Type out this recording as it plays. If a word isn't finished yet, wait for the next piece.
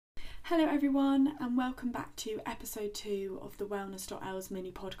Hello everyone and welcome back to episode 2 of the Wellness.els mini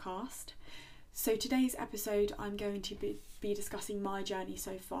podcast. So today's episode I'm going to be discussing my journey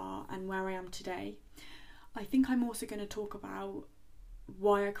so far and where I am today. I think I'm also going to talk about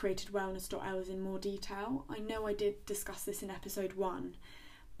why I created Wellness.els in more detail. I know I did discuss this in episode 1,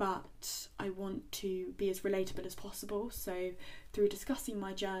 but I want to be as relatable as possible. So through discussing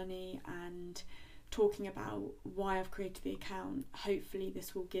my journey and talking about why I've created the account, hopefully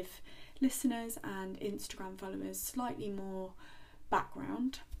this will give listeners and Instagram followers slightly more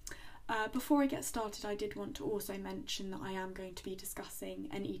background. Before I get started, I did want to also mention that I am going to be discussing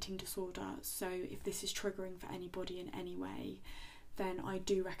an eating disorder, so if this is triggering for anybody in any way, then I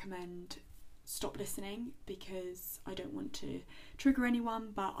do recommend stop listening because I don't want to trigger anyone,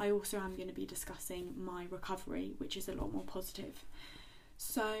 but I also am going to be discussing my recovery, which is a lot more positive.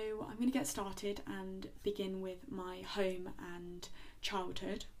 So I'm going to get started and begin with my home and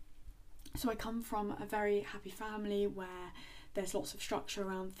childhood. So I come from a very happy family where there's lots of structure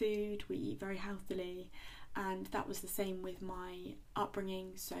around food, we eat very healthily, and that was the same with my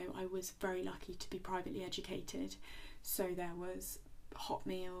upbringing. So I was very lucky to be privately educated. So there was hot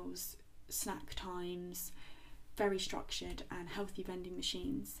meals, snack times, very structured and healthy vending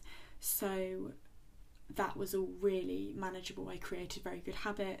machines. So that was all really manageable. I created very good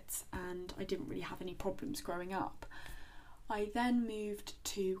habits and I didn't really have any problems growing up. I then moved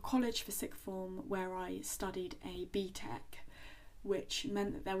to college for sixth form where I studied a BTEC, which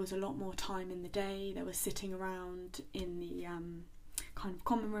meant that there was a lot more time in the day. There was sitting around in the kind of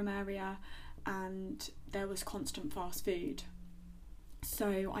common room area and there was constant fast food.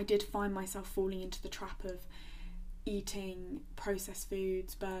 So I did find myself falling into the trap of eating processed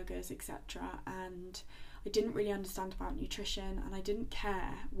foods, burgers, etc. And I didn't really understand about nutrition and I didn't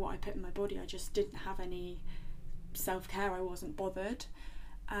care what I put in my body. I just didn't have any self-care. I wasn't bothered.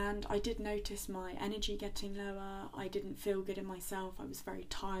 And I did notice my energy getting lower. I didn't feel good in myself. I was very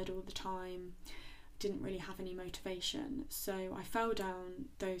tired all the time. Didn't really have any motivation. So I fell down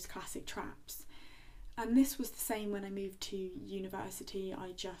those classic traps. And this was the same when I moved to university.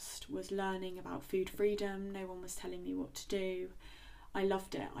 I just was learning about food freedom. No one was telling me what to do. I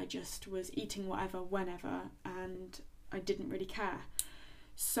loved it. I just was eating whatever, whenever, and I didn't really care.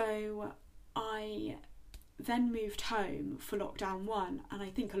 So I then moved home for lockdown 1, and I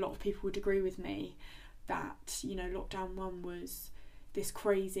think a lot of people would agree with me that, lockdown 1 was this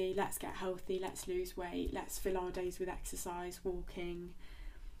crazy, let's get healthy, let's lose weight, let's fill our days with exercise, walking,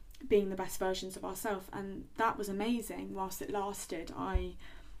 being the best versions of ourselves. And that was amazing whilst it lasted. I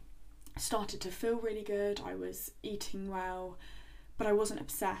started to feel really good. I was eating well, but I wasn't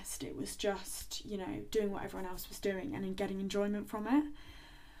obsessed. It was just, doing what everyone else was doing and getting enjoyment from it.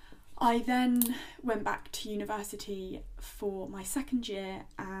 I then went back to university for my second year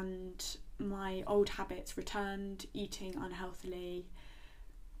and my old habits returned, eating unhealthily,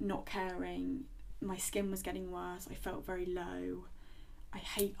 not caring. My skin was getting worse. I felt very low.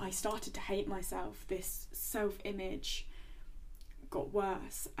 I started to hate myself. This self-image got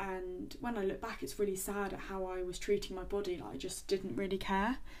worse, and when I look back it's really sad at how I was treating my body. Like I just didn't really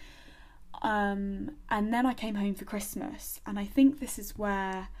care. And then I came home for Christmas, and I think this is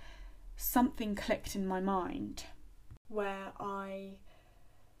where something clicked in my mind, where I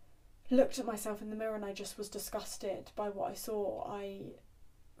looked at myself in the mirror and I just was disgusted by what I saw. I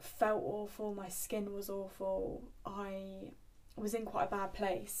felt awful, my skin was awful, I was in quite a bad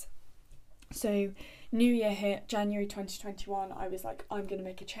place. So New Year hit, January 2021, I was like, I'm going to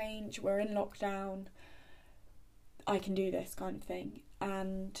make a change, we're in lockdown, I can do this kind of thing.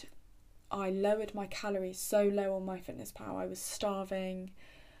 And I lowered my calories so low on MyFitnessPal. I was starving,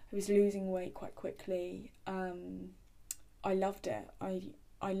 I was losing weight quite quickly. I loved it. I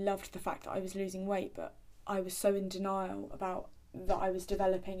loved the fact that I was losing weight, but I was so in denial about that I was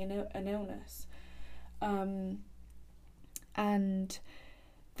developing an illness. And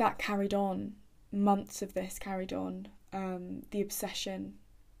that carried on. Months of this carried on. The obsession,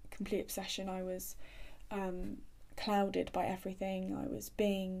 complete obsession. I was clouded by everything. I was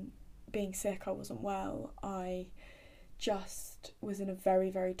being sick. I wasn't well. I just was in a very,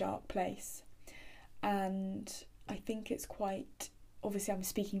 very dark place. And I think it's quite, obviously I'm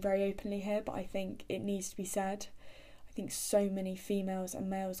speaking very openly here, but I think it needs to be said. I think so many females and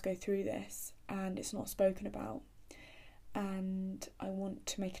males go through this and it's not spoken about. And I want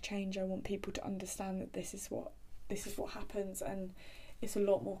to make a change. I want people to understand that this is what happens, and it's a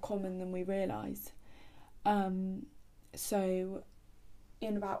lot more common than we realise. So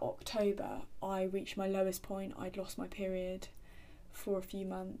in about October I reached my lowest point. I'd lost my period for a few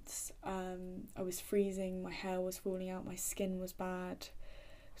months. I was freezing, my hair was falling out, my skin was bad,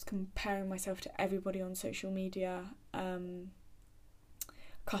 was comparing myself to everybody on social media,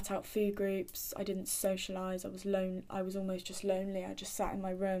 cut out food groups, I didn't socialise, I was almost just lonely. I just sat in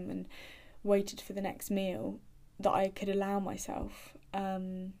my room and waited for the next meal that I could allow myself.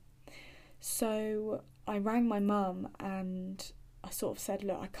 So I rang my mum and I sort of said,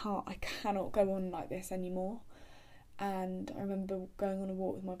 look, I cannot go on like this anymore. And I remember going on a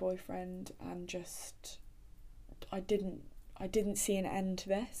walk with my boyfriend and just, I didn't see an end to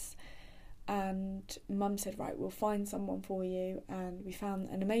this. And mum said, right, we'll find someone for you. And we found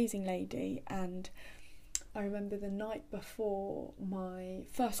an amazing lady. And I remember the night before my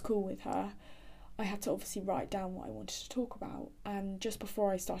first call with her, I had to obviously write down what I wanted to talk about. And just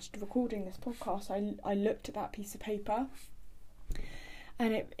before I started recording this podcast, I looked at that piece of paper,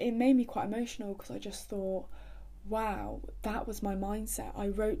 and it made me quite emotional, because I just thought, wow, that was my mindset. I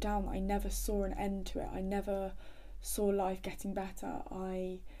wrote down that I never saw an end to it. I never saw life getting better.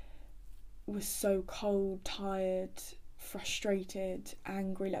 I was so cold, tired, frustrated,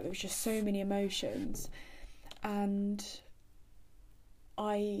 angry. Like, there was just so many emotions. And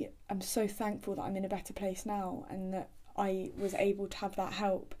I am so thankful that I'm in a better place now and that I was able to have that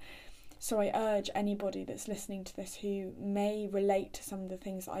help. So I urge anybody that's listening to this who may relate to some of the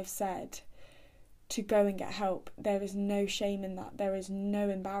things that I've said to go and get help. There is no shame in that. There is no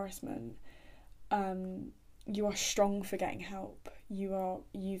embarrassment. You are strong for getting help.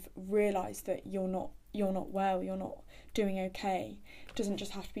 You've realised that you're not well, you're not doing okay. It doesn't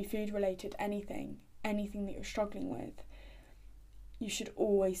just have to be food related, anything that you're struggling with. You should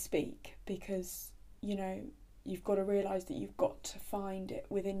always speak, because, you know, you've got to realise that you've got to find it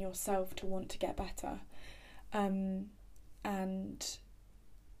within yourself to want to get better. And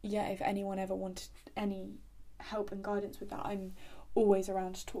yeah, if anyone ever wanted any help and guidance with that, I'm always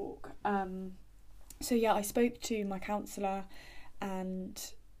around to talk. So yeah, I spoke to my counsellor and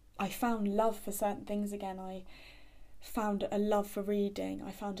I found love for certain things again. I found a love for reading.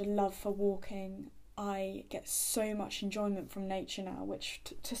 I found a love for walking. I get so much enjoyment from nature now, which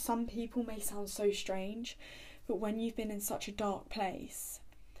to some people may sound so strange, but when you've been in such a dark place,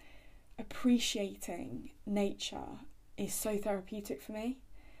 appreciating nature is so therapeutic for me.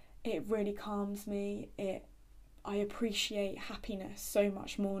 It really calms me. I appreciate happiness so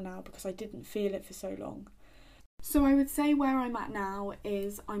much more now because I didn't feel it for so long. So I would say where I'm at now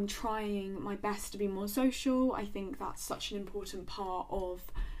is I'm trying my best to be more social. I think that's such an important part of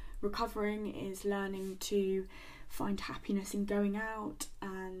recovering, is learning to find happiness in going out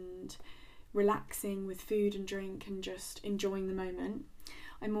and relaxing with food and drink and just enjoying the moment.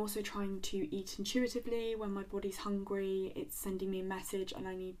 I'm also trying to eat intuitively. When my body's hungry, it's sending me a message and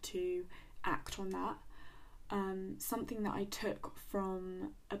I need to act on that. Something that I took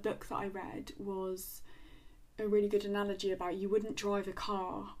from a book that I read was a really good analogy about you wouldn't drive a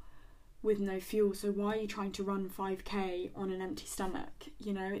car with no fuel, so why are you trying to run 5k on an empty stomach?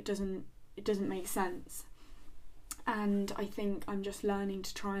 You know, it doesn't make sense. And I think I'm just learning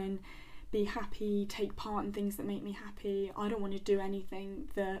to try and be happy, take part in things that make me happy. I don't want to do anything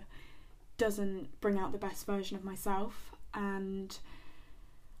that doesn't bring out the best version of myself. And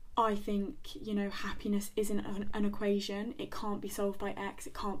I think, you know, happiness isn't an equation. It can't be solved by X,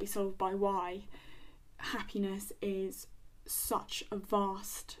 it can't be solved by Y. Happiness is such a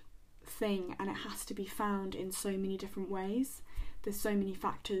vast thing and it has to be found in so many different ways. There's so many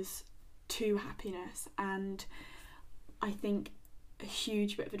factors to happiness, and I think a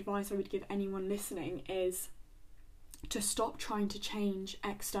huge bit of advice I would give anyone listening is to stop trying to change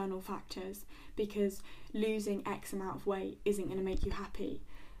external factors, because losing X amount of weight isn't going to make you happy.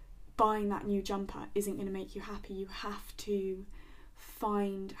 Buying that new jumper isn't going to make you happy. You have to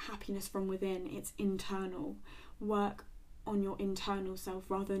find happiness from within. It's internal. Work on your internal self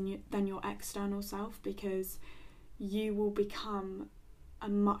rather than your external self, because you will become a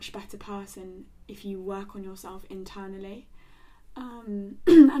much better person if you work on yourself internally.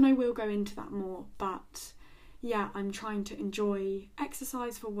 And I will go into that more, but yeah, I'm trying to enjoy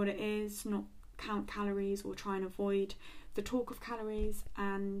exercise for what it is, not count calories or try and avoid the talk of calories,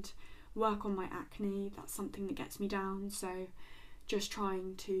 and work on my acne. That's something that gets me down, so just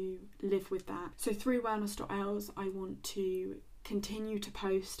trying to live with that. So through Wellness.els, I want to continue to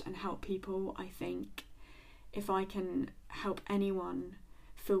post and help people. I think if I can help anyone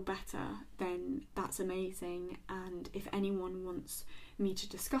feel better, then that's amazing. And if anyone wants me to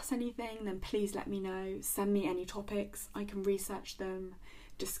discuss anything, then please let me know. Send me any topics. I can research them,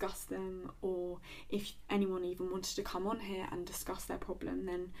 discuss them, or if anyone even wanted to come on here and discuss their problem,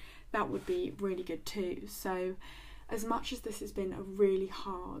 then that would be really good too. So as much as this has been a really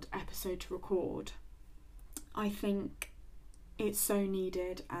hard episode to record, I think it's so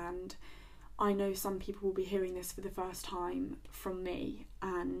needed, and I know some people will be hearing this for the first time from me,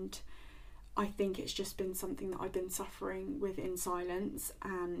 and I think it's just been something that I've been suffering with in silence,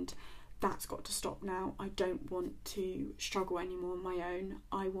 and that's got to stop now. I don't want to struggle anymore on my own.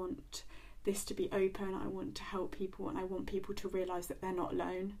 I want this to be open, I want to help people, and I want people to realise that they're not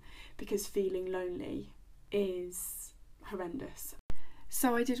alone, because feeling lonely is horrendous.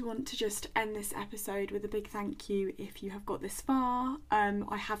 So I did want to just end this episode with a big thank you if you have got this far.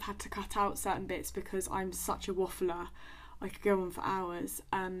 I have had to cut out certain bits because I'm such a waffler. I could go on for hours.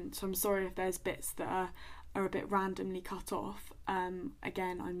 So I'm sorry if there's bits that are a bit randomly cut off.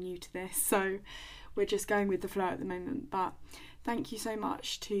 Again, I'm new to this, so we're just going with the flow at the moment. But thank you so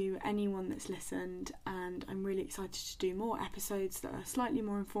much to anyone that's listened, and I'm really excited to do more episodes that are slightly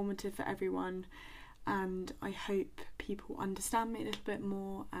more informative for everyone. And I hope people understand me a little bit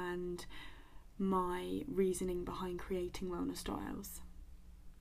more and my reasoning behind creating Wellness.els.